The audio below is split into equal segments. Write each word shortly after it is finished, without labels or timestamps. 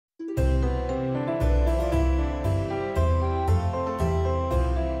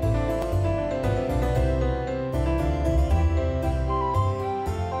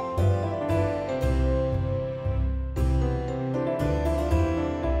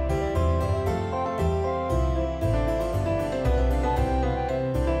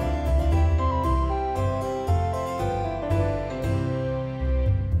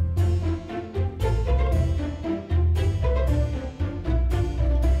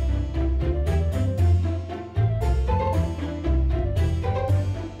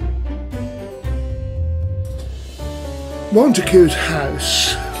Montacute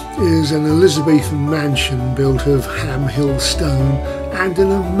House is an Elizabethan mansion built of Ham Hill stone and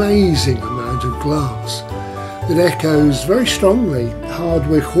an amazing amount of glass that echoes very strongly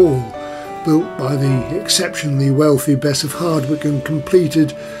Hardwick Hall, built by the exceptionally wealthy Bess of Hardwick and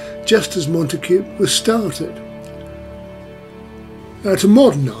completed just as Montacute was started. Now, to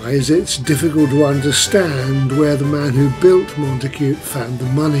modernise, it's difficult to understand where the man who built Montacute found the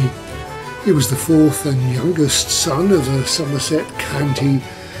money. He was the fourth and youngest son of a Somerset county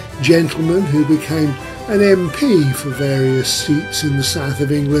gentleman who became an MP for various seats in the south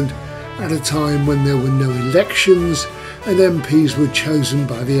of England at a time when there were no elections and MPs were chosen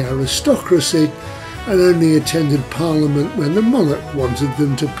by the aristocracy and only attended Parliament when the monarch wanted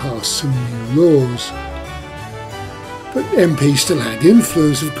them to pass some new laws. But MPs still had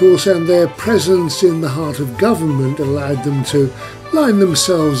influence, of course, and their presence in the heart of government allowed them to line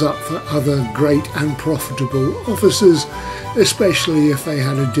themselves up for other great and profitable offices, especially if they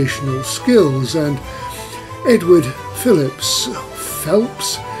had additional skills. And Edward Phelips,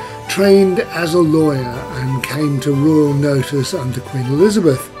 trained as a lawyer and came to royal notice under Queen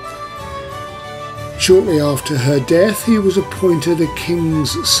Elizabeth. Shortly after her death, he was appointed a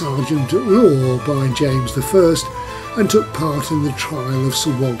King's Serjeant at Law by James I and took part in the trial of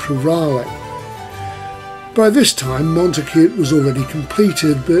Sir Walter Raleigh. By this time, Montacute was already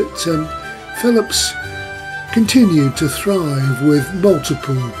completed, but Phelips continued to thrive with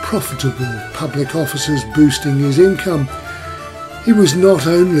multiple profitable public offices boosting his income. He was not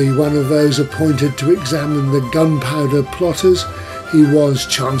only one of those appointed to examine the gunpowder plotters, he was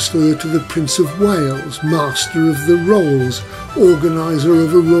Chancellor to the Prince of Wales, Master of the Rolls, Organiser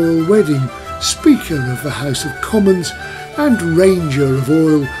of a royal wedding, Speaker of the House of Commons, and Ranger of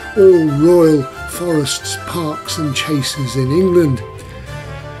all royal forests, parks and chases in England.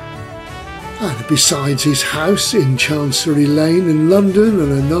 And besides his house in Chancery Lane in London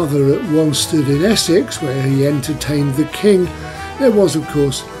and another at Wanstead in Essex, where he entertained the King, there was, of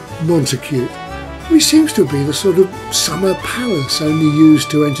course, Montacute, which seems to be the sort of summer palace only used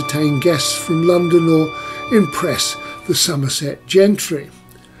to entertain guests from London or impress the Somerset gentry.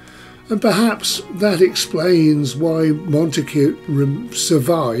 And perhaps that explains why Montacute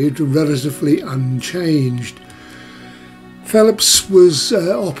survived relatively unchanged. Phelips was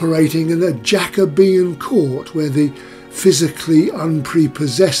operating in a Jacobean court where the physically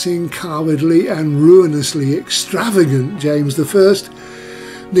unprepossessing, cowardly and ruinously extravagant James I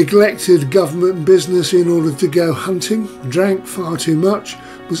neglected government business in order to go hunting, drank far too much,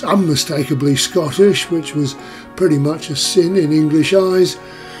 was unmistakably Scottish, which was pretty much a sin in English eyes,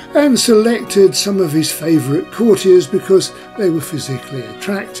 and selected some of his favourite courtiers because they were physically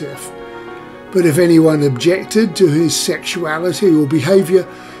attractive. But if anyone objected to his sexuality or behaviour,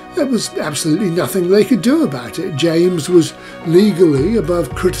 there was absolutely nothing they could do about it. James was legally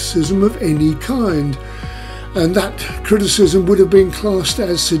above criticism of any kind, and that criticism would have been classed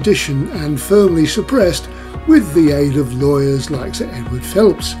as sedition and firmly suppressed with the aid of lawyers like Sir Edward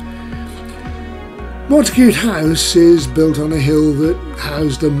Phelips. Montacute House is built on a hill that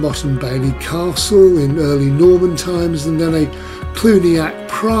housed a Motte and Bailey castle in early Norman times and then a Cluniac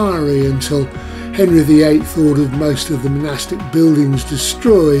priory until Henry VIII ordered most of the monastic buildings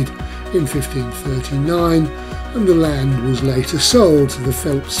destroyed in 1539 and the land was later sold to the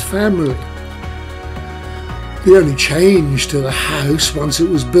Phelips family. The only change to the house once it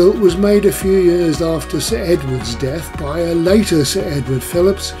was built was made a few years after Sir Edward's death by a later Sir Edward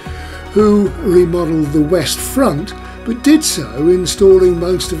Phelips, who remodelled the west front, but did so installing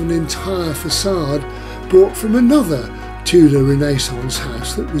most of an entire facade bought from another Tudor Renaissance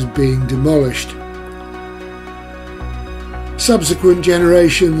house that was being demolished. Subsequent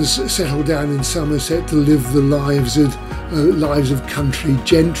generations settled down in Somerset to live the lives of country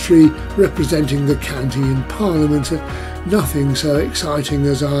gentry representing the county in Parliament, nothing so exciting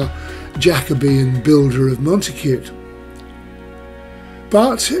as our Jacobean builder of Montacute.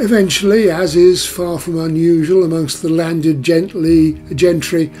 But eventually, as is far from unusual amongst the landed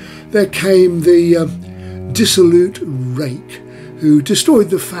gentry, there came the dissolute rake who destroyed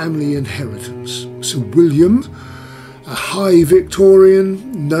the family inheritance. Sir William, a high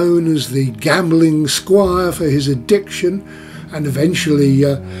Victorian known as the gambling squire for his addiction and eventually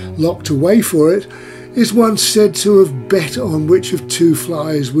locked away for it, is once said to have bet on which of two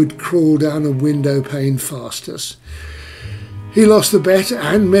flies would crawl down a window pane fastest. He lost the bet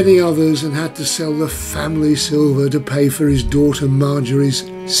and many others and had to sell the family silver to pay for his daughter Marjorie's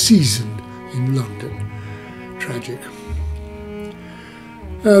season in London. Tragic.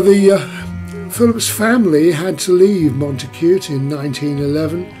 The Phelips family had to leave Montacute in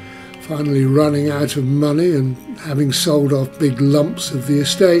 1911 finally running out of money and having sold off big lumps of the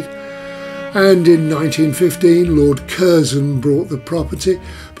estate. And in 1915 Lord Curzon bought the property,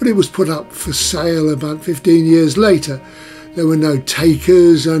 but it was put up for sale about 15 years later. There were no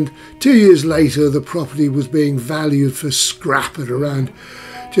takers, and 2 years later the property was being valued for scrap at around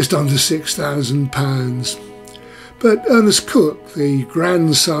just under £6,000. But Ernest Cook, the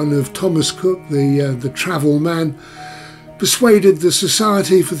grandson of Thomas Cook, the travel man, persuaded the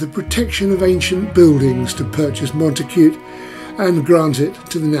Society for the Protection of Ancient Buildings to purchase Montacute and grant it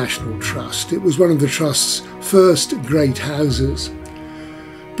to the National Trust. It was one of the Trust's first great houses.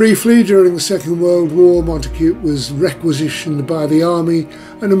 Briefly, during the Second World War, Montacute was requisitioned by the army,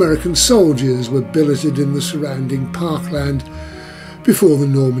 and American soldiers were billeted in the surrounding parkland before the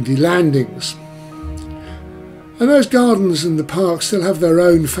Normandy landings. And those gardens and the park still have their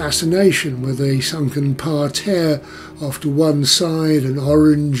own fascination, with a sunken parterre off to one side, an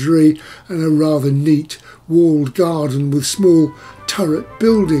orangery and a rather neat walled garden with small turret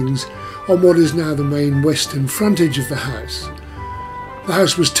buildings on what is now the main western frontage of the house. The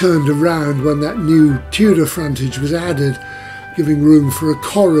house was turned around when that new Tudor frontage was added, giving room for a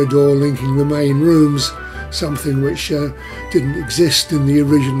corridor linking the main rooms, something which didn't exist in the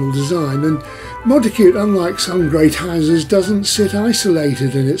original design. And Montacute, unlike some great houses, doesn't sit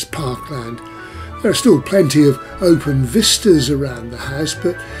isolated in its parkland. There are still plenty of open vistas around the house,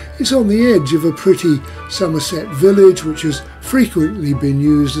 but it's on the edge of a pretty Somerset village which has frequently been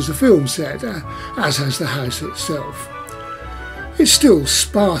used as a film set, as has the house itself. It's still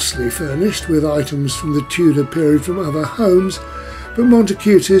sparsely furnished with items from the Tudor period from other homes, but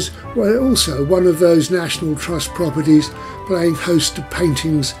Montacute is also one of those National Trust properties playing host to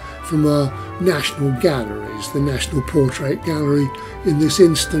paintings from our national galleries, the National Portrait Gallery in this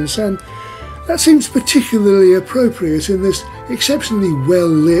instance, and that seems particularly appropriate in this exceptionally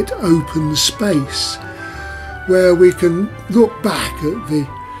well-lit open space where we can look back at the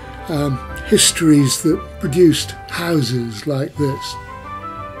histories that produced houses like this.